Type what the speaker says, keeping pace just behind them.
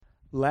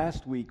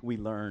Last week we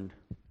learned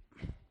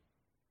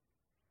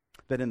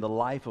that in the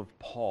life of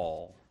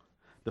Paul,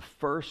 the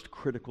first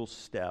critical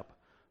step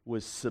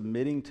was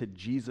submitting to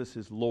Jesus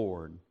as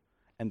Lord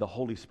and the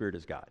Holy Spirit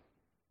as God.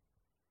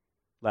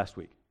 Last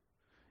week.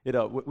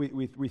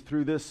 We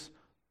threw this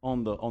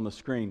on the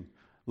screen,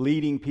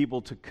 leading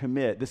people to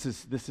commit. This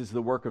is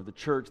the work of the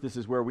church. This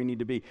is where we need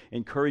to be.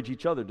 Encourage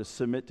each other to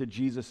submit to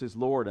Jesus as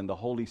Lord and the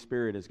Holy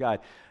Spirit as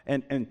God.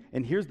 And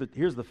here's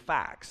the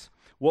facts.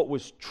 What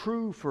was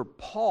true for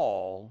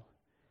Paul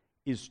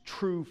is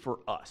true for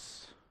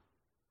us.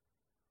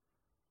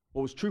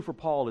 What was true for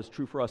Paul is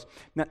true for us.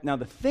 Now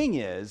the thing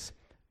is,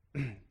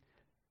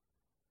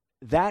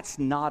 that's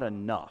not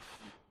enough.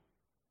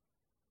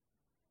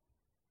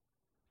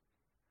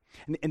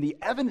 And the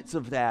evidence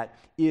of that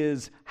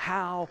is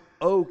how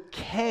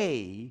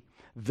okay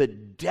the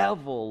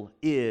devil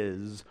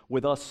is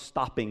with us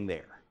stopping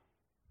there.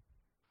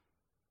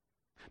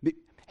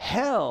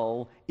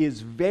 Hell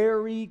is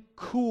very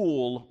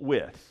cool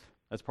with,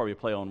 that's probably a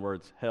play on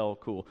words, hell,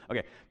 cool.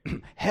 Okay,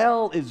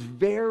 hell is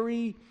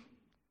very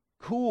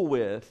cool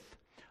with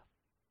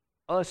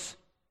us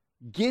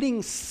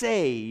getting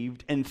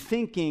saved and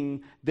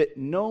thinking that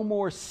no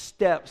more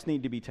steps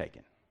need to be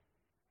taken.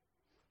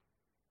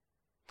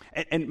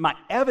 And my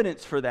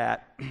evidence for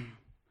that,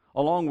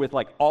 along with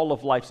like all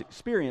of life's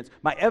experience,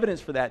 my evidence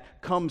for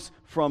that comes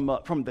from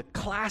the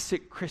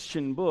classic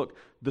Christian book,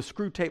 The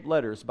Screwtape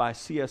Letters by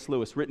C.S.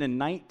 Lewis, written in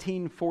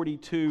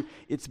 1942.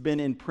 It's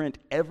been in print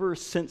ever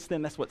since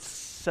then. That's what,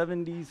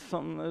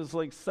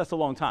 70-something? That's a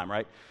long time,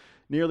 right?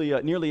 Nearly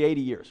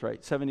 80 years,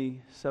 right?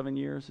 77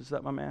 years, is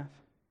that my math?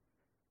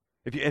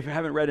 If you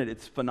haven't read it,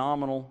 it's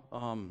phenomenal.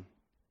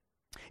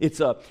 If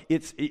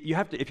you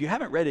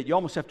haven't read it, you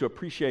almost have to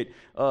appreciate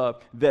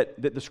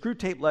that the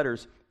Screwtape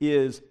Letters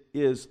is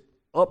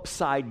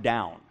upside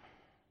down.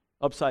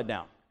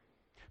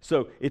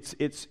 So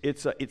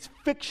it's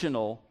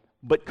fictional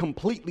but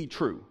completely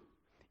true.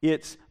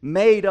 It's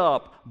made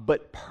up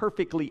but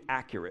perfectly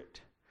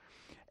accurate.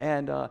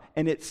 And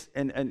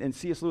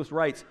C.S. Lewis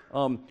writes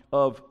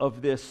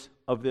of this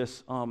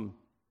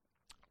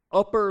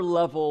upper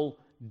level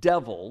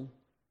devil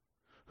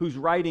who's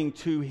writing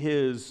to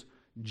his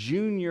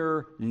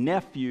junior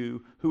nephew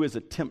who is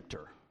a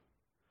tempter.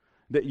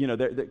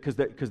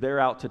 Because they're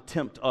out to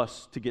tempt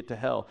us to get to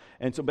hell.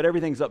 And so, but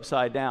everything's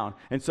upside down.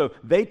 And so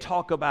they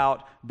talk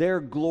about their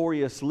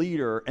glorious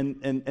leader,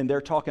 and they're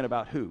talking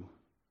about who?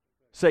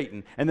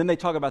 Satan. And then they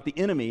talk about the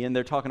enemy, and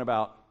they're talking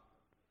about,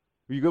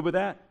 are you good with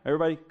that?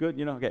 Everybody good?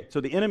 Okay.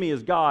 So the enemy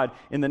is God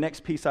in the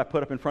next piece I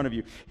put up in front of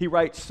you. He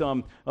writes,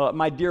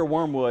 my dear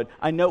Wormwood,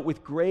 I note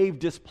with grave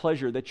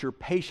displeasure that your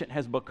patient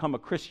has become a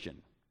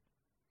Christian.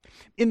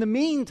 In the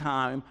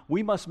meantime,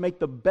 we must make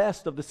the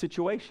best of the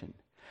situation.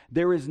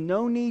 There is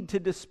no need to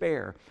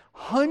despair.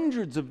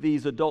 Hundreds of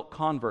these adult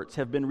converts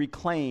have been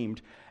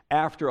reclaimed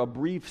after a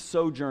brief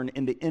sojourn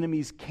in the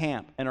enemy's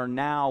camp and are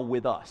now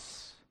with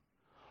us.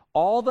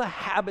 All the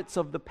habits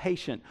of the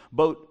patient,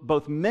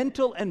 both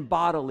mental and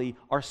bodily,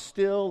 are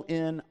still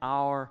in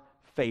our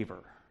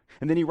favor.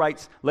 And then he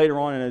writes later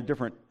on in a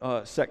different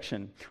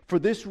section, for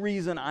this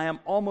reason I am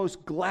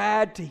almost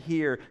glad to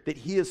hear that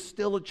he is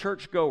still a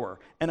churchgoer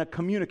and a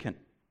communicant.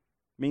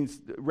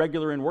 Means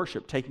regular in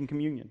worship, taking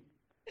communion.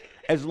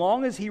 As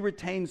long as he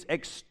retains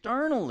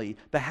externally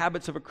the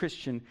habits of a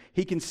Christian,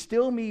 he can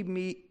still be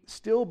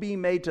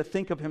made to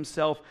think of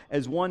himself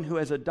as one who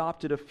has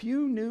adopted a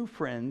few new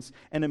friends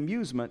and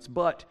amusements,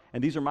 but,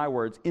 and these are my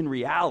words, in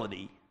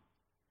reality,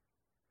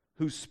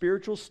 whose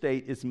spiritual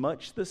state is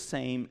much the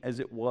same as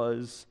it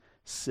was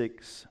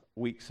 6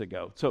 weeks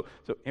ago. So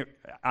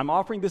I'm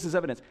offering this as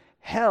evidence.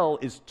 Hell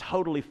is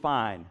totally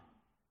fine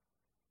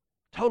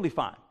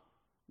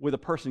with a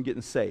person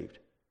getting saved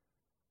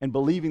and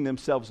believing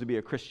themselves to be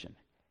a Christian,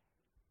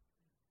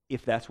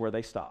 if that's where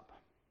they stop.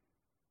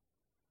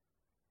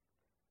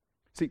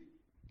 See,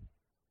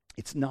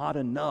 it's not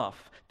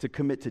enough to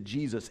commit to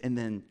Jesus and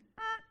then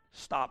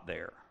stop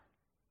there.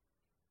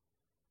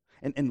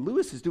 And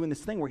Lewis is doing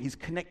this thing where he's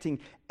connecting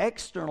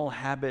external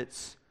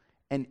habits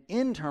and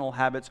internal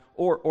habits,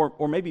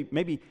 or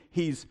maybe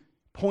he's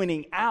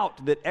pointing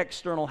out that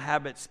external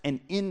habits and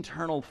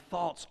internal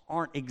thoughts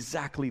aren't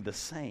exactly the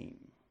same.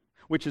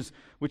 Which is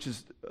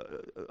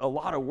a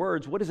lot of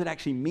words. What does it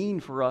actually mean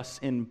for us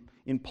in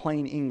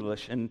plain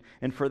English? And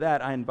for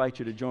that, I invite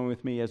you to join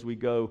with me as we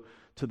go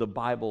to the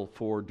Bible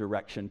for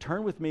direction.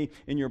 Turn with me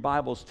in your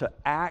Bibles to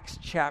Acts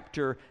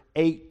chapter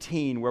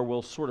 18, where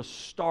we'll sort of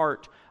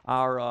start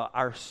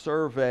our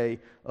survey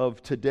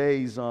of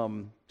today's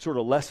sort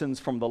of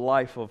lessons from the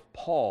life of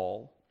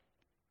Paul.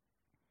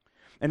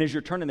 And as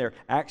you're turning there,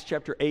 Acts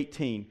chapter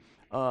 18,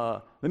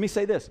 let me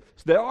say this.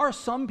 So there are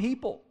some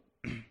people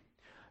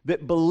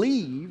that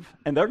believe,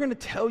 and they're going to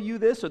tell you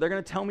this, or they're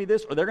going to tell me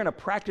this, or they're going to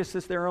practice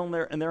this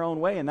in their own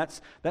way, and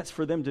that's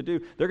for them to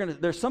do.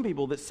 There's some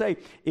people that say,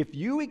 if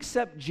you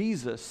accept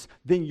Jesus,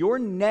 then your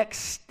next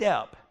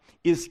step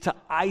is to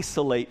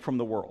isolate from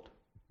the world.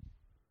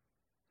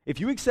 If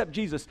you accept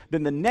Jesus,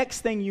 then the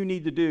next thing you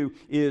need to do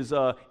is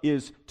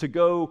to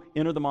go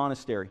enter the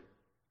monastery.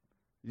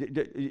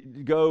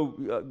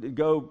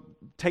 Go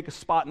take a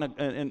spot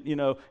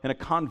in a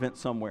convent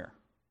somewhere.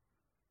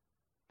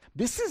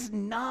 This is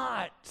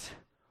not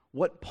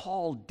what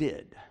Paul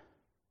did.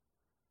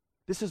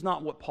 This is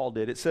not what Paul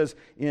did. It says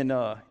in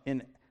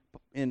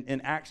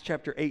Acts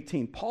chapter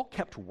 18, Paul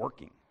kept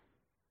working.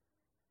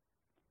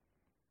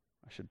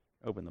 I should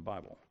open the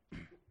Bible.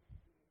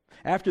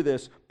 After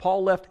this,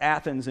 Paul left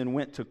Athens and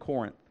went to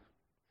Corinth.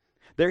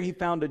 There he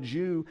found a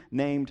Jew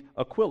named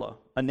Aquila,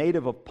 a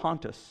native of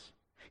Pontus.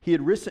 He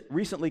had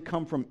recently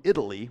come from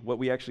Italy, what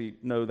we actually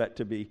know that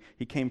to be.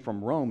 He came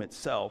from Rome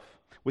itself,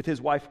 with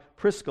his wife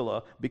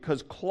Priscilla,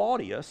 because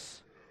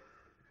Claudius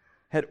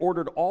had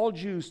ordered all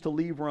Jews to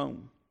leave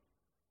Rome.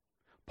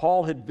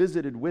 Paul had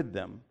visited with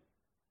them.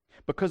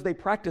 Because they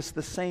practiced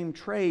the same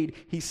trade,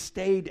 he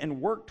stayed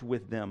and worked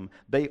with them.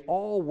 They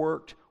all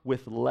worked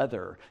with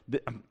leather.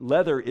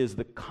 Leather is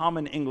the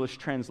common English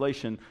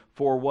translation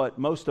for what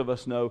most of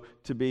us know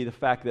to be the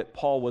fact that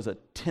Paul was a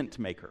tent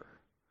maker.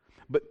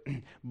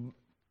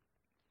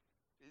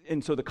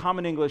 And so the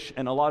common English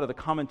and a lot of the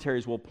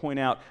commentaries will point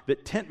out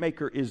that tent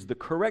maker is the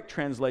correct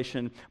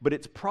translation, but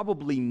it's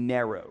probably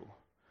narrow.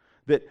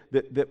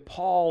 That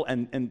Paul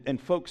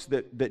and folks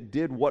that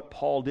did what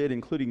Paul did,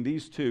 including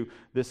these two,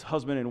 this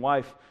husband and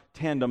wife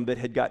tandem that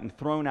had gotten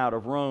thrown out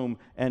of Rome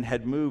and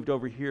had moved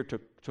over here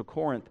to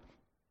Corinth,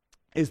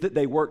 is that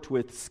they worked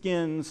with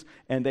skins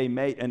and they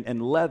made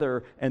and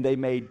leather, and they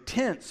made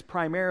tents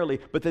primarily,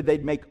 but that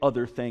they'd make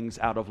other things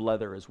out of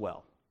leather as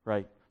well,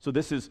 right? So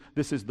this is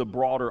the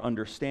broader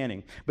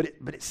understanding. But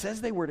it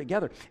says they were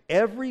together.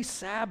 Every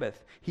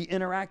Sabbath he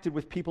interacted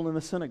with people in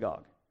the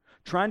synagogue,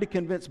 trying to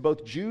convince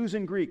both Jews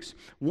and Greeks.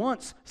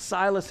 Once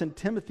Silas and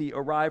Timothy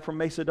arrived from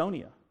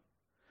Macedonia.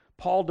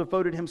 Paul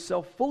devoted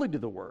himself fully to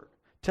the word,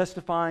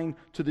 testifying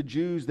to the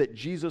Jews that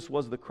Jesus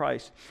was the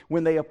Christ.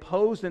 When they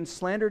opposed and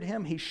slandered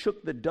him, he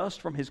shook the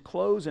dust from his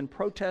clothes in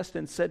protest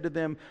and said to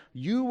them,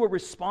 "You were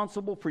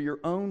responsible for your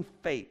own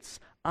fates.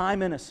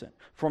 I'm innocent.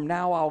 From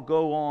now I'll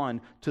go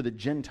on to the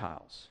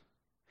Gentiles."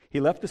 He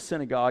left the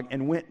synagogue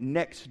and went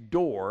next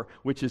door,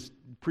 which is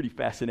pretty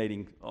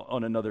fascinating.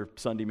 On another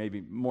Sunday,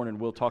 maybe morning,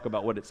 we'll talk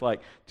about what it's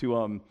like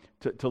to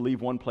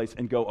leave one place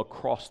and go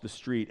across the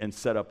street and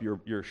set up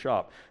your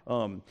shop.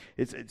 And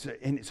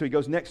so he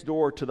goes next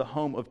door to the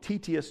home of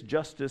Titius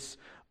Justus,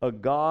 a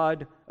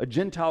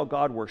Gentile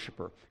God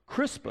worshiper.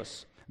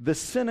 Crispus, the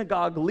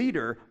synagogue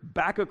leader,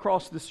 back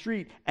across the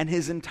street, and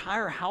his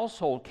entire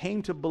household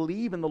came to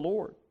believe in the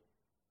Lord.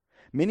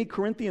 Many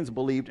Corinthians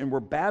believed and were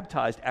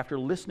baptized after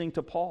listening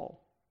to Paul.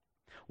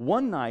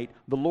 One night,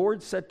 the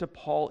Lord said to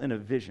Paul in a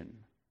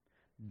vision,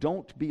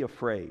 "Don't be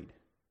afraid.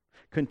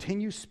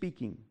 Continue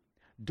speaking.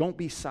 Don't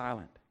be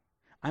silent.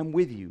 I'm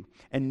with you,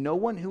 and no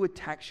one who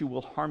attacks you will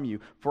harm you,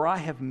 for I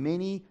have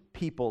many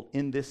people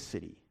in this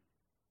city."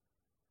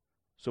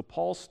 So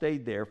Paul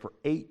stayed there for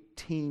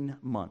 18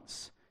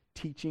 months,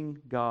 teaching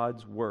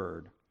God's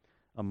word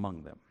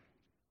among them.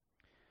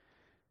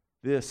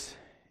 This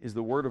is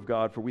the word of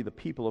God for we the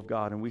people of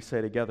God, and we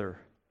say together,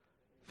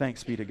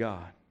 thanks be to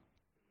God.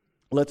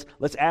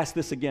 Let's ask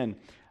this again.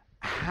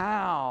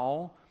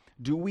 How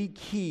do we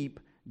keep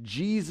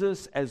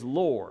Jesus as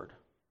Lord?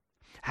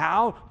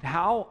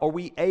 How are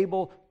we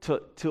able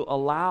to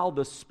allow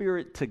the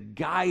Spirit to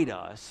guide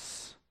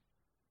us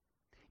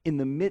in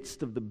the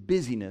midst of the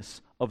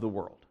busyness of the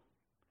world?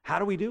 How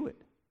do we do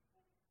it?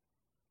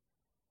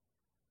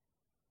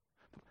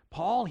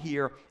 Paul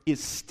here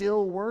is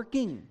still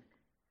working.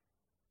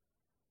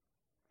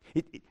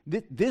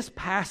 This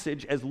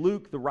passage, as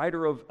Luke, the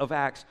writer of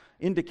Acts,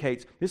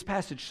 indicates, this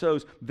passage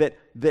shows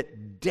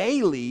that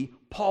daily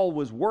Paul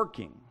was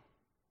working.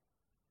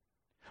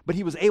 But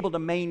he was able to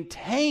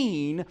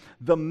maintain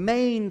the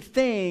main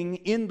thing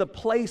in the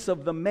place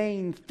of the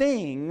main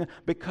thing,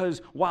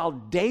 because while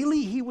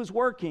daily he was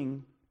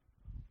working,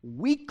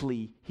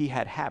 weekly he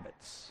had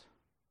habits.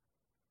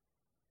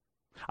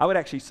 I would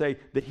actually say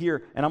that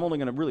here, and I'm only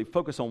going to really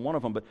focus on one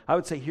of them, but I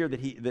would say here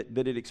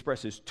that it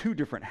expresses two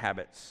different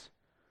habits.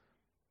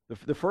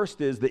 The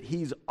first is that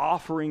he's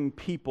offering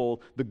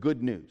people the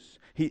good news.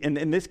 And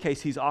in this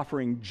case, he's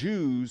offering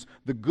Jews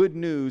the good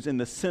news in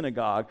the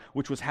synagogue,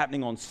 which was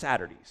happening on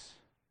Saturdays.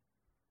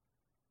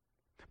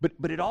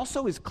 But it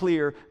also is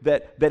clear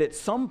that at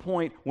some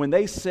point when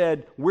they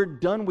said, "We're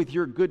done with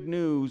your good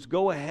news,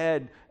 go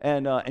ahead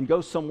and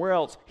go somewhere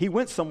else," he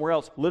went somewhere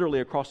else,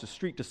 literally across the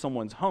street to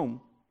someone's home.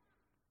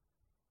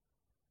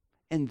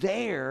 And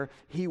there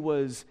he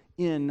was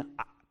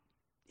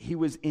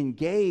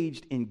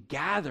engaged in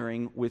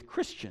gathering with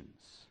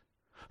Christians,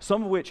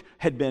 some of which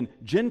had been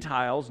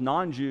Gentiles,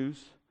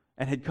 non-Jews,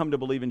 and had come to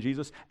believe in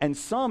Jesus, and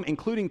some,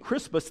 including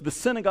Crispus, the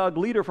synagogue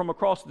leader from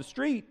across the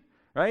street,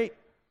 right,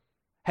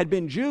 had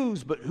been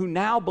Jews, but who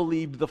now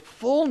believed the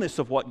fullness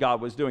of what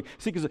God was doing.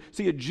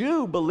 See, a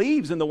Jew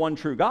believes in the one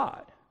true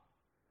God.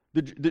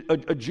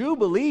 A Jew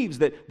believes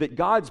that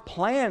God's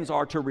plans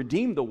are to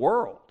redeem the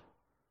world.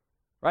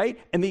 Right?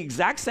 And the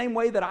exact same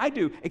way that I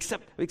do,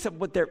 except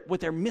what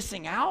they're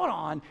missing out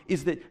on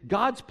is that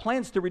God's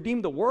plans to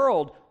redeem the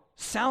world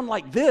sound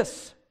like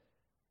this.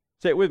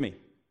 Say it with me.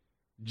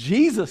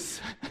 Jesus.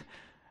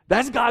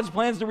 That's God's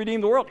plans to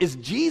redeem the world, is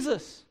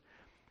Jesus.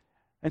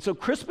 And so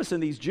Crispus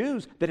and these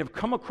Jews that have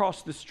come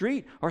across the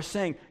street are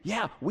saying,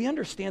 yeah, we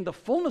understand the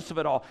fullness of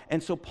it all.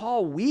 And so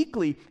Paul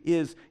weekly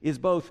is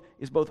both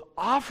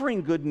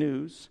offering good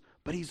news,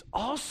 but he's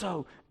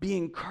also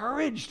being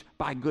encouraged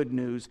by good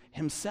news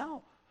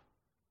himself.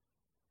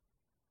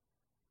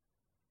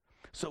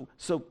 So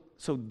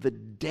the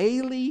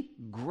daily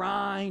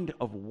grind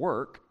of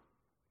work,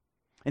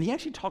 and he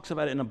actually talks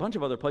about it in a bunch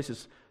of other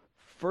places.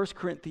 1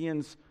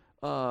 Corinthians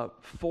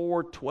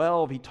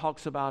 4:12, he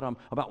talks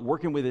about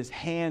working with his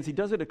hands. He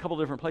does it a couple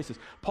different places.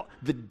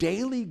 The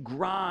daily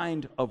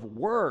grind of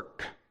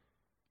work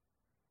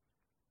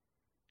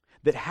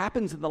that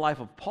happens in the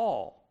life of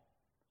Paul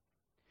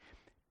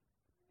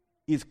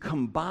is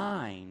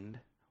combined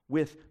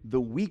with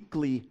the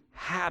weekly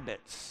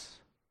habits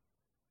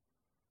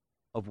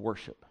of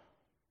worship.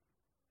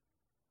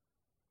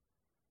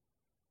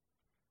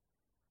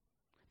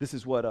 This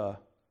is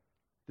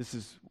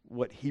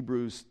what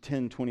Hebrews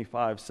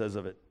 10:25 says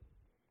of it.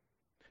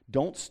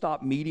 Don't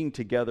stop meeting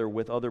together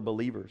with other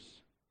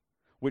believers,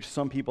 which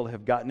some people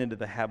have gotten into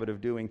the habit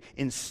of doing.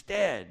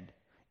 Instead,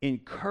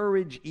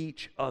 encourage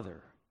each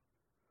other,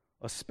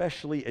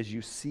 especially as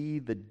you see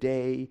the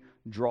day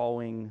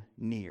drawing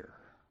near.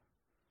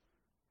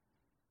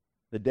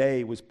 The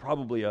day was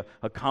probably a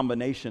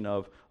combination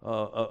of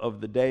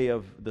the day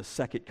of the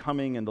second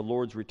coming and the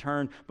Lord's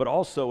return, but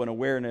also an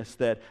awareness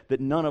that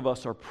none of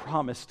us are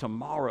promised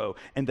tomorrow,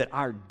 and that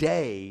our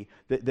day,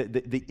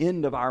 the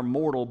end of our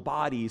mortal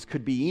bodies,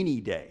 could be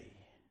any day.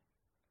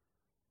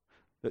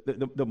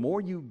 The more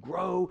you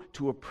grow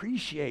to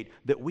appreciate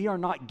that we are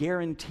not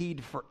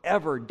guaranteed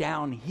forever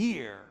down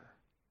here,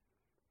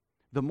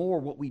 the more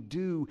what we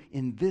do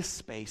in this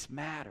space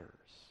matters.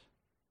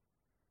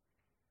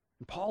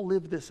 And Paul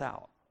lived this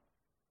out.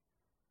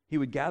 He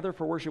would gather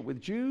for worship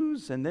with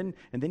Jews, and then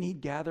he'd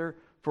gather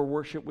for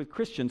worship with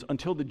Christians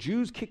until the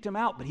Jews kicked him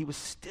out, but he was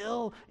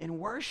still in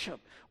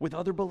worship with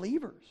other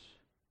believers.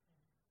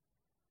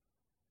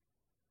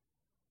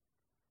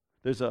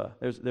 There's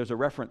a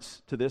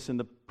reference to this in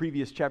the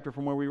previous chapter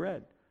from where we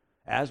read.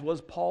 As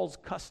was Paul's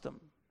custom,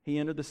 he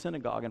entered the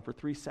synagogue and for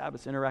 3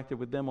 Sabbaths interacted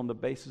with them on the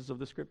basis of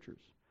the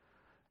Scriptures.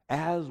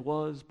 As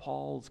was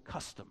Paul's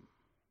custom.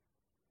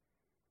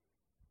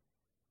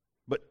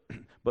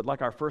 But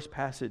like our first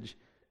passage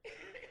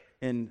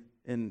in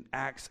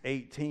Acts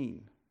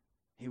 18,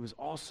 he was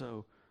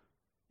also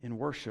in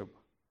worship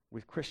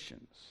with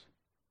Christians.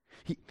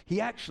 He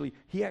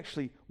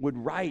actually would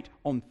write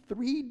on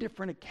 3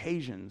 different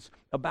occasions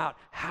about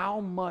how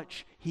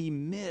much he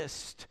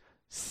missed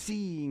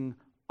seeing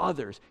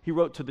others. He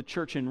wrote to the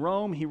church in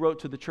Rome, he wrote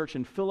to the church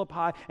in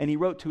Philippi, and he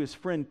wrote to his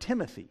friend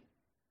Timothy.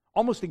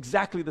 Almost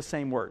exactly the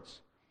same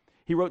words.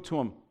 He wrote to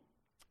him,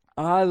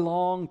 I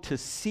long to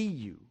see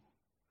you.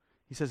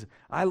 He says,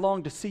 I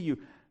long to see you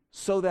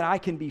so that I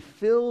can be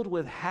filled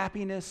with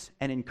happiness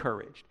and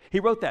encouraged. He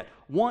wrote that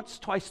once,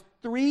 twice,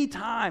 3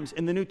 times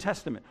in the New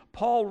Testament.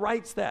 Paul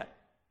writes that,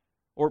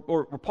 or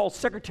Paul's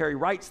secretary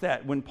writes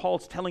that when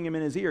Paul's telling him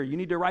in his ear, you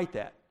need to write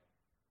that.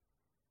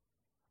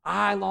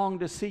 I long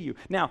to see you.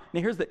 Now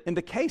here's in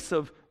the case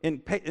of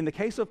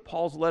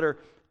Paul's letter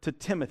to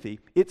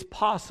Timothy, it's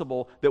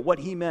possible that what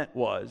he meant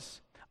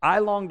was, I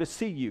long to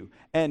see you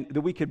and that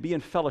we could be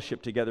in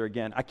fellowship together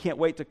again. I can't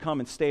wait to come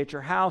and stay at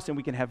your house, and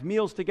we can have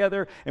meals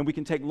together, and we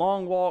can take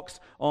long walks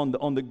on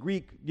the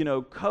Greek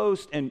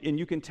coast, and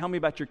you can tell me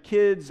about your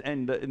kids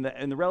and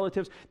the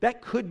relatives.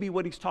 That could be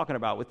what he's talking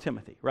about with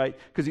Timothy, right?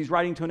 Because he's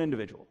writing to an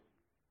individual.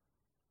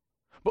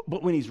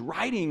 But when he's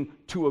writing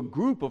to a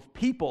group of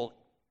people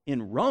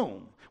in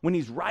Rome, when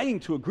he's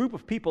writing to a group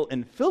of people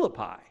in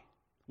Philippi,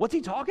 what's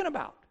he talking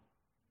about?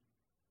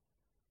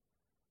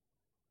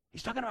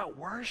 He's talking about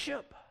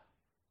worship.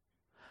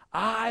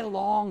 I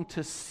long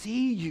to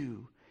see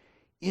you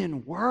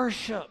in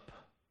worship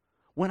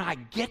when I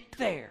get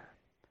there,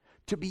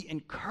 to be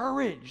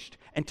encouraged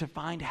and to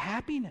find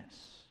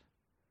happiness.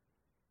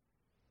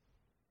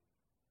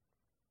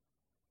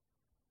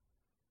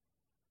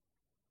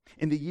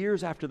 In the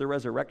years after the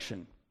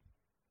resurrection,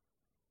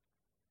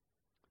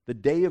 the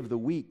day of the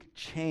week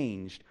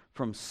changed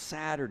from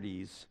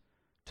Saturdays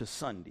to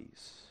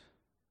Sundays.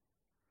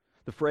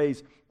 The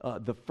phrase,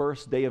 the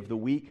first day of the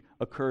week,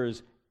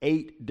 occurs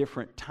 8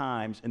 different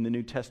times in the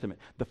New Testament.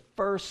 The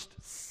first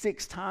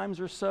 6 times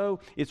or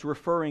so, it's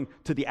referring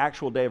to the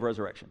actual day of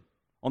resurrection.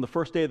 On the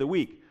first day of the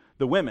week,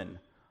 the women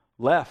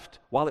left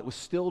while it was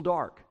still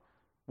dark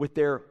with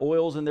their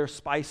oils and their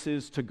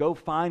spices to go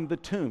find the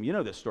tomb. You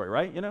know this story,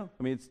 right?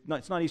 It's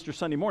not Easter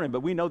Sunday morning,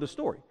 but we know the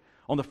story.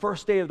 On the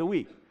first day of the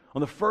week,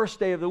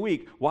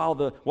 while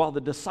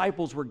the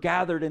disciples were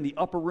gathered in the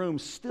upper room,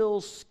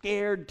 still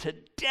scared to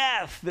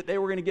death that they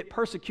were going to get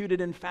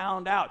persecuted and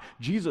found out,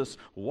 Jesus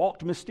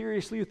walked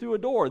mysteriously through a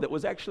door that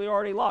was actually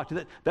already locked.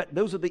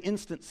 Those are the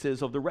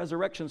instances of the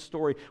resurrection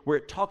story where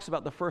it talks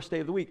about the first day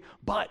of the week.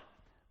 But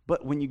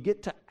when you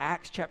get to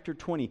Acts chapter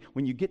 20,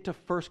 when you get to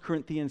 1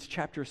 Corinthians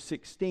chapter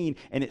 16,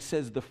 and it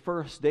says the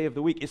first day of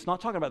the week, it's not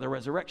talking about the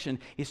resurrection,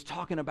 it's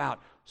talking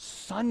about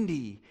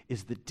Sunday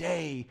is the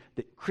day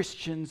that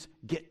Christians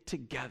get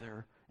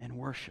together and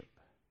worship,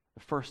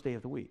 the first day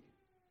of the week.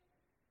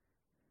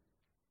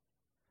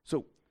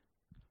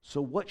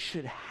 So what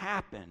should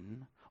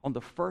happen on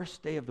the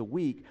first day of the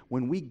week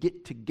when we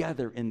get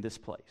together in this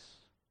place?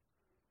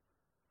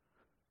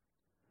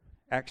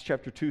 Acts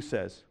chapter 2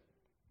 says,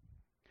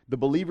 the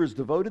believers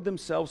devoted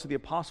themselves to the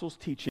apostles'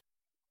 teaching,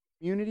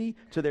 community,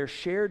 to their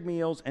shared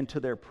meals, and to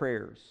their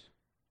prayers.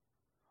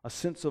 A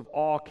sense of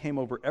awe came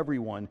over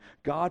everyone.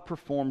 God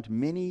performed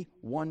many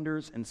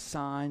wonders and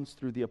signs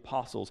through the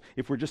apostles.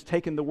 If we're just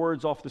taking the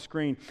words off the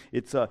screen,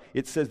 it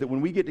says that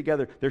when we get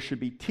together, there should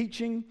be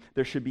teaching,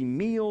 there should be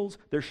meals,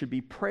 there should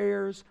be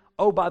prayers.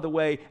 Oh, by the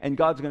way, and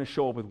God's going to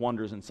show up with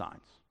wonders and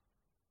signs.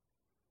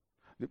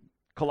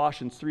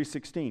 Colossians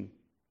 3:16.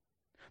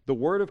 The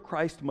word of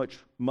Christ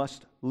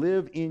must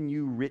live in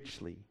you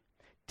richly.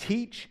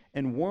 Teach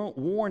and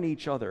warn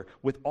each other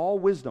with all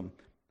wisdom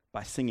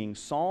by singing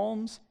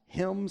psalms,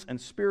 hymns, and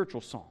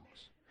spiritual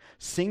songs.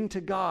 Sing to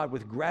God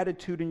with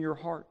gratitude in your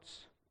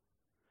hearts.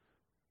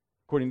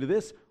 According to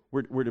this,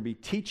 we're to be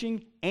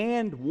teaching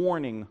and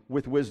warning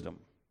with wisdom.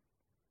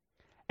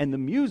 And the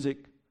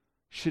music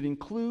should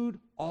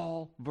include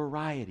all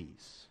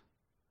varieties.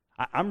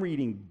 I'm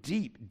reading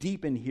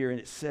deep in here, and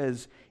it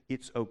says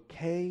it's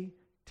okay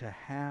to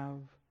have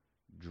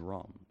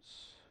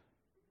drums.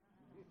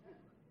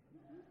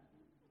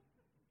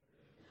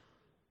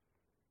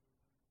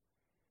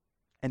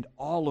 And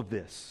all of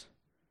this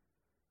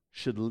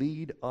should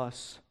lead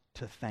us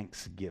to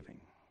thanksgiving.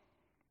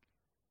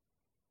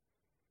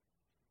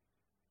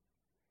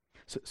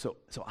 So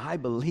I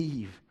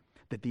believe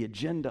that the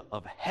agenda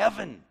of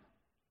heaven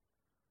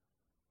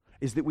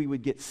is that we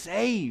would get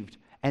saved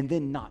and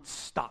then not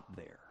stop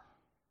there.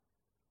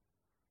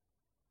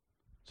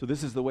 So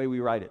this is the way we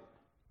write it.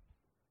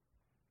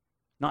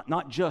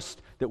 Not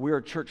just that we're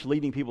a church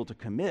leading people to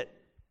commit,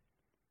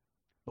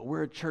 but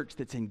we're a church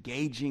that's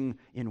engaging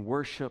in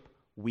worship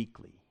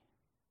weekly.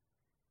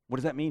 What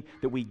does that mean?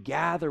 That we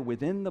gather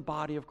within the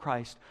body of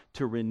Christ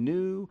to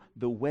renew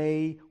the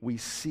way we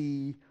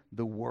see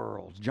the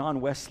world.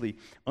 John Wesley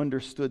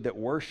understood that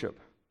worship,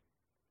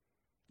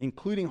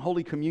 including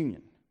Holy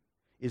Communion,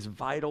 is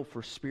vital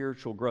for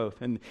spiritual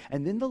growth. And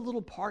then the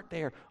little part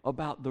there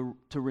about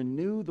to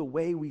renew the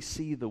way we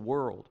see the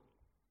world.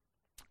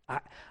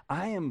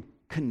 I am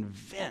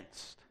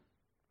convinced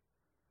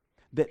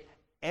that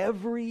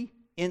every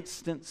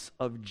instance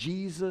of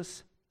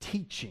Jesus'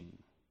 teaching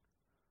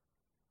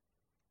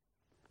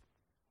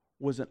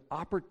was an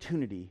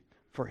opportunity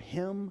for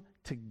him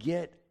to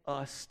get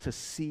us to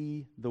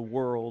see the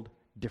world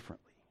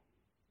differently,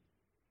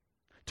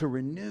 to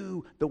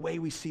renew the way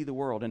we see the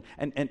world.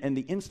 And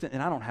the instant,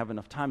 and I don't have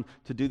enough time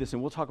to do this,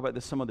 and we'll talk about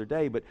this some other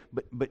day,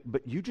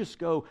 but you just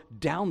go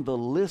down the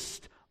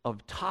list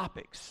of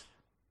topics.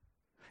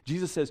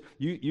 Jesus says,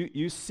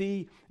 you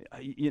see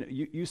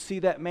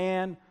that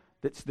man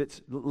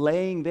that's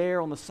laying there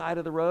on the side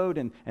of the road,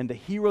 and the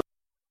hero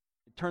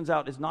turns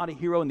out is not a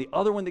hero, and the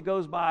other one that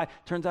goes by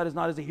turns out is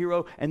not as a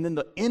hero, and then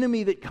the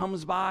enemy that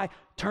comes by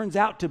turns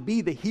out to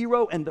be the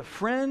hero and the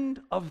friend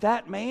of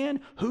that man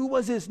who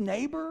was his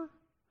neighbor.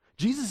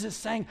 Jesus is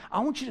saying,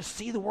 I want you to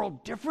see the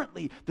world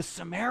differently. The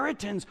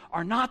Samaritans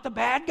are not the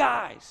bad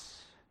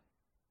guys.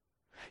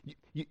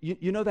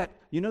 You know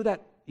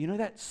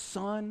that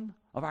son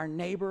of our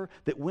neighbor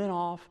that went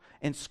off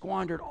and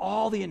squandered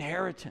all the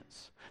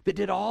inheritance, that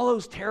did all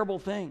those terrible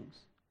things,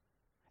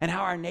 and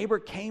how our neighbor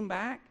came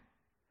back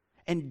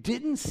and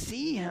didn't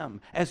see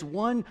him as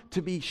one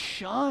to be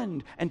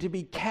shunned and to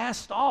be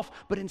cast off,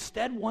 but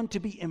instead one to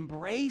be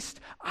embraced.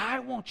 I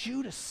want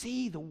you to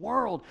see the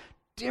world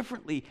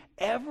differently.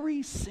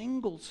 Every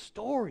single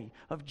story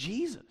of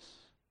Jesus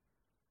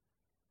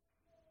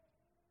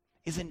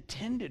is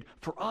intended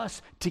for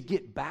us to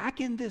get back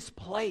in this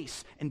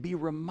place and be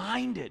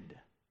reminded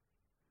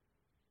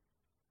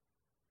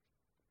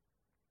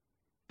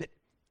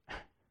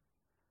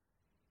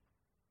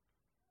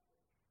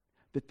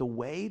that the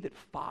way that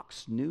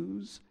Fox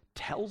News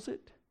tells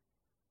it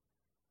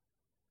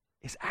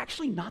is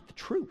actually not the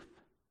truth.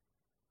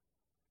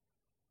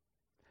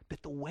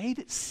 That the way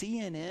that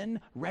CNN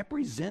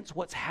represents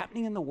what's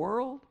happening in the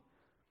world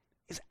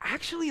is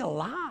actually a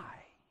lie.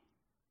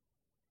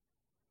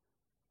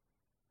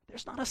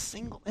 There's not a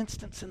single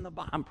instance in the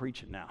Bible. I'm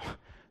preaching now.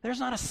 There's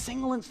not a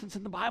single instance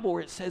in the Bible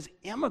where it says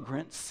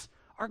immigrants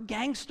are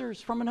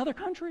gangsters from another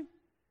country.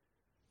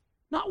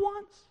 Not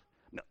once.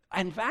 No,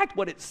 in fact,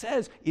 what it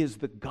says is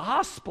the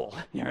gospel.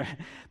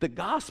 The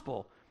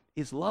gospel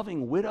is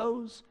loving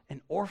widows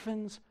and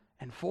orphans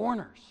and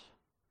foreigners.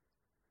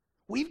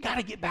 We've got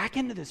to get back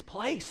into this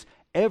place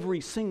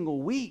every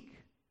single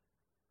week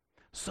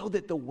so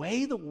that the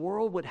way the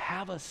world would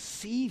have us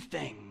see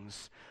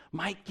things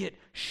might get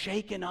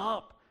shaken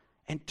up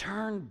and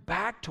turn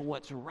back to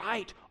what's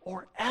right,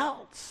 or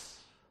else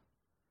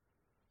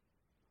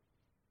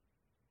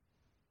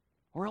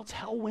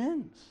hell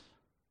wins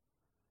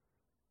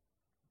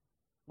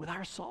with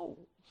our souls.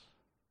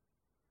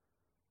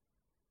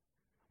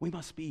 We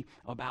must be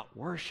about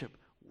worship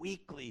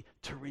weekly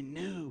to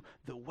renew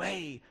the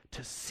way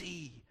to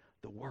see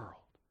the world.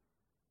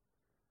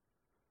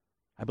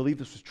 I believe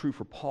this was true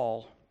for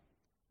Paul.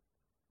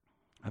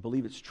 I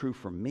believe it's true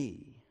for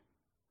me.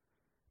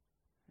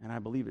 And I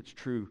believe it's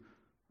true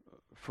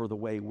for the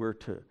way we're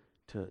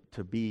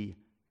to be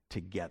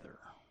together.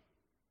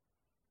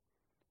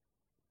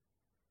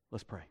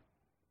 Let's pray.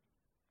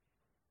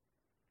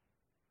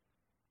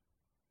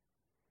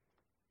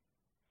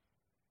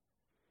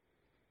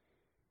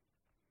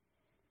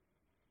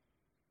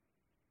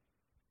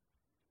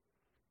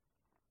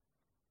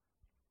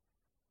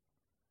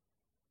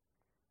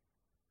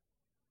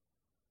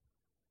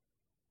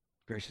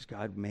 Gracious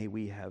God, may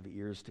we have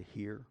ears to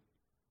hear.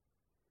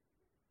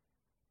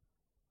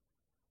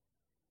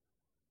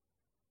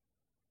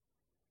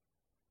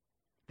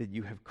 That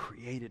you have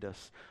created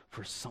us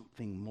for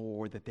something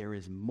more, that there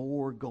is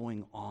more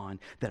going on,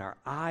 that our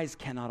eyes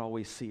cannot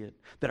always see it,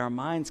 that our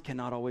minds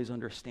cannot always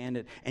understand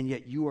it, and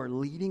yet you are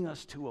leading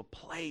us to a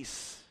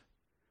place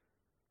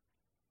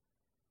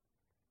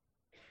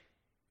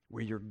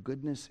where your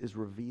goodness is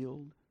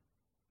revealed.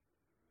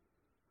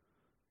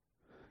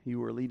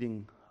 You are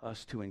leading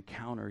us to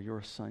encounter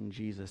your Son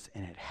Jesus,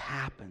 and it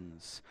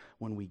happens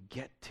when we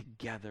get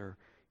together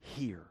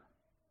here.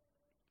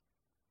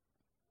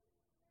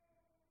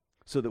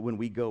 So that when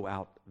we go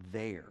out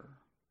there,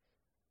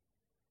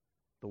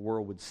 the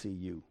world would see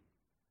you.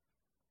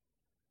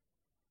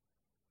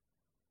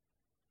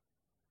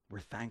 We're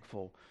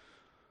thankful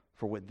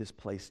for what this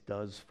place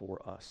does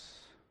for us.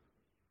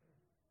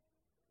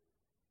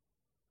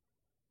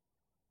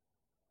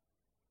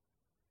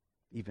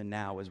 Even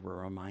now, as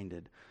we're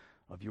reminded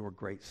of your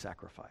great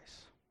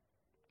sacrifice.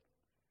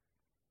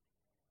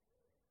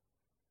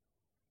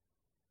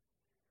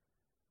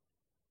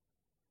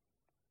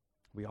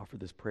 We offer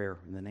this prayer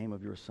in the name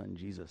of your Son,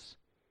 Jesus.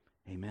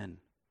 Amen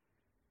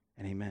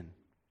and amen.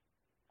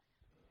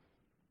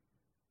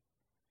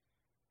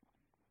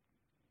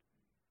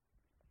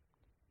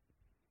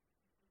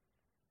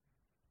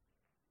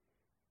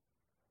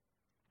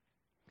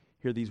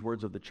 Hear these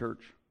words of the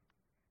church.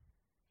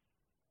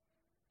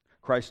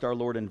 Christ our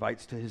Lord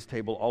invites to his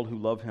table all who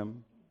love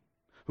him,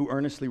 who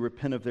earnestly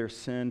repent of their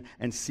sin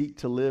and seek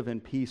to live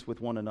in peace with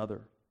one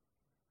another.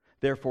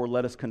 Therefore,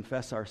 let us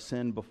confess our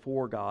sin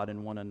before God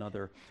and one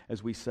another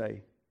as we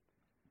say,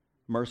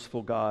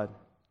 Merciful God,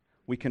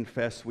 we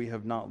confess we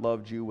have not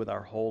loved you with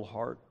our whole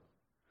heart.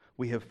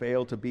 We have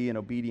failed to be an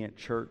obedient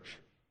church.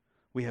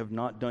 We have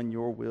not done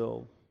your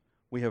will.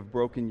 We have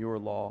broken your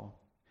law.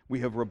 We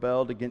have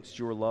rebelled against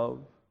your love.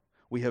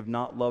 We have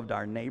not loved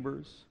our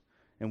neighbors,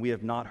 and we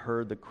have not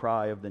heard the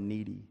cry of the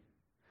needy.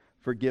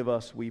 Forgive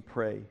us, we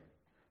pray.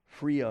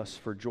 Free us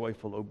for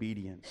joyful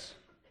obedience.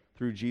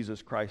 Through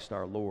Jesus Christ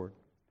our Lord.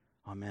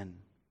 Amen.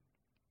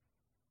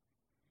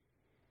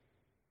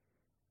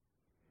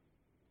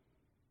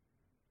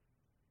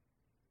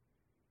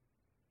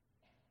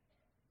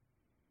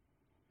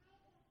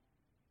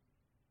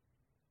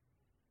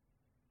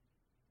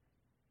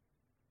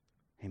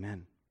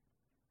 Amen.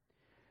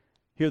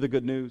 Hear the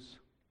good news.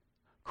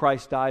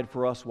 Christ died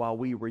for us while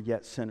we were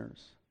yet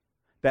sinners.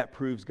 That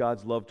proves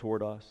God's love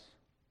toward us.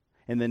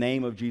 In the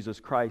name of Jesus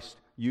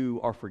Christ, you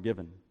are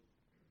forgiven.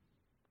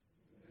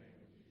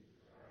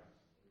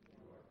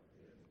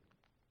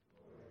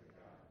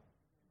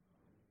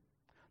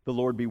 The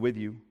Lord be with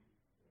you.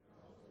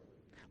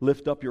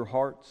 Lift up your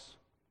hearts.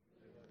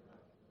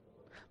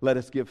 Let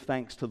us give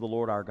thanks to the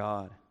Lord our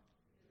God.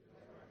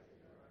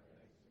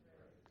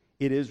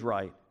 It is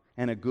right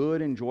and a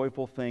good and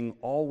joyful thing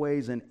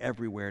always and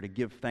everywhere to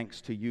give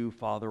thanks to you,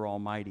 Father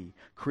Almighty,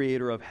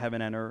 Creator of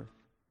heaven and earth.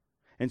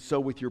 And so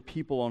with your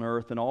people on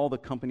earth and all the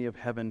company of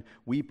heaven,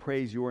 we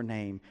praise your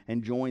name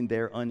and join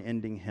their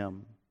unending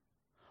hymn.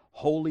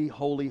 Holy,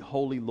 holy,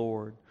 holy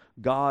Lord,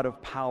 God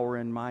of power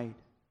and might,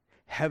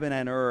 heaven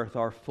and earth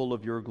are full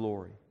of your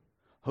glory.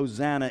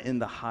 Hosanna in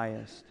the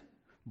highest.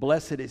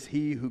 Blessed is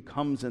he who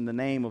comes in the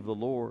name of the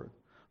Lord.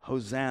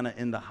 Hosanna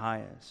in the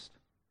highest.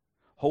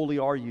 Holy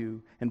are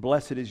you, and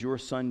blessed is your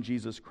Son,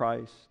 Jesus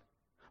Christ.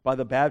 By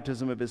the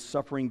baptism of his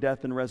suffering,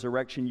 death, and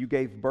resurrection, you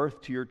gave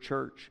birth to your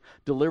church,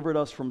 delivered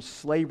us from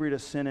slavery to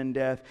sin and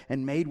death,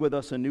 and made with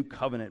us a new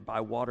covenant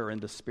by water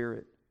and the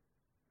Spirit.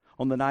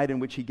 On the night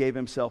in which he gave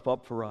himself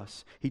up for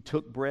us, he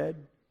took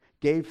bread,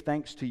 gave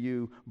thanks to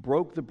you,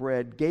 broke the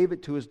bread, gave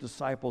it to his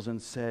disciples,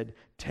 and said,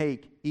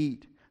 Take,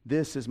 eat,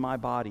 this is my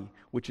body,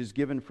 which is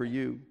given for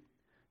you.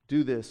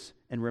 Do this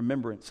in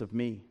remembrance of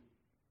me.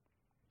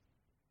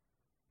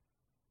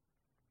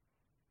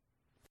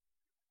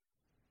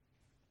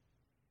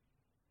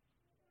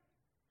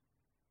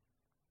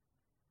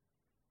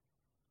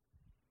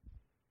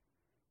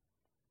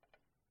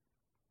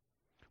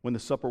 When the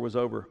supper was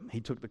over,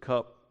 he took the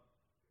cup,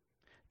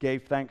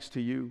 gave thanks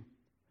to you,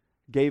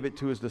 gave it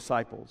to his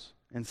disciples,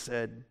 and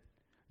said,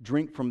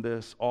 Drink from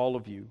this, all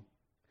of you.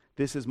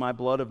 This is my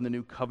blood of the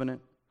new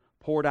covenant,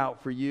 poured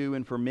out for you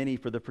and for many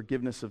for the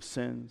forgiveness of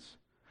sins.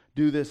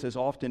 Do this as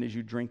often as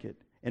you drink it,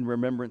 in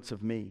remembrance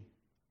of me.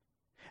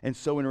 And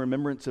so in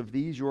remembrance of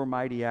these your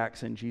mighty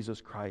acts in Jesus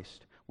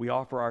Christ, we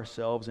offer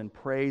ourselves in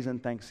praise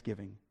and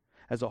thanksgiving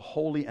as a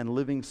holy and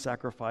living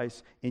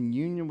sacrifice in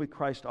union with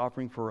Christ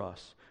offering for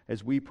us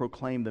as we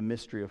proclaim the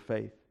mystery of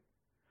faith.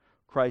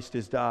 Christ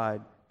has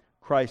died.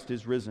 Christ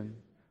is risen.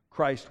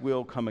 Christ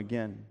will come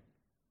again.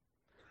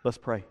 Let's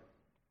pray.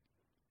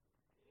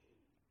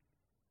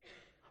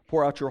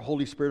 Pour out your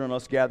Holy Spirit on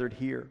us gathered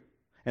here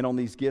and on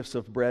these gifts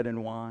of bread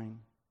and wine.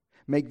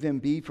 Make them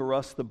be for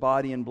us the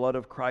body and blood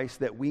of Christ,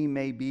 that we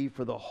may be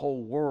for the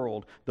whole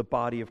world the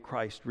body of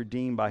Christ,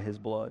 redeemed by his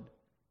blood.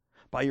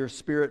 By your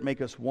Spirit, make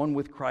us one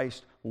with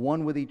Christ,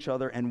 one with each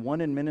other, and one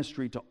in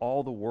ministry to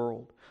all the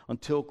world,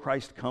 until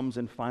Christ comes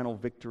in final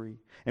victory,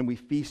 and we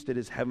feast at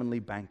his heavenly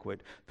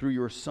banquet. Through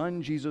your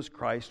Son, Jesus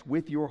Christ,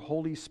 with your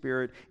Holy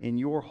Spirit, in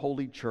your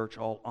holy church,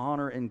 all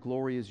honor and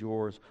glory is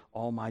yours,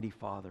 Almighty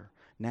Father,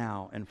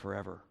 now and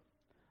forever.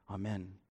 Amen.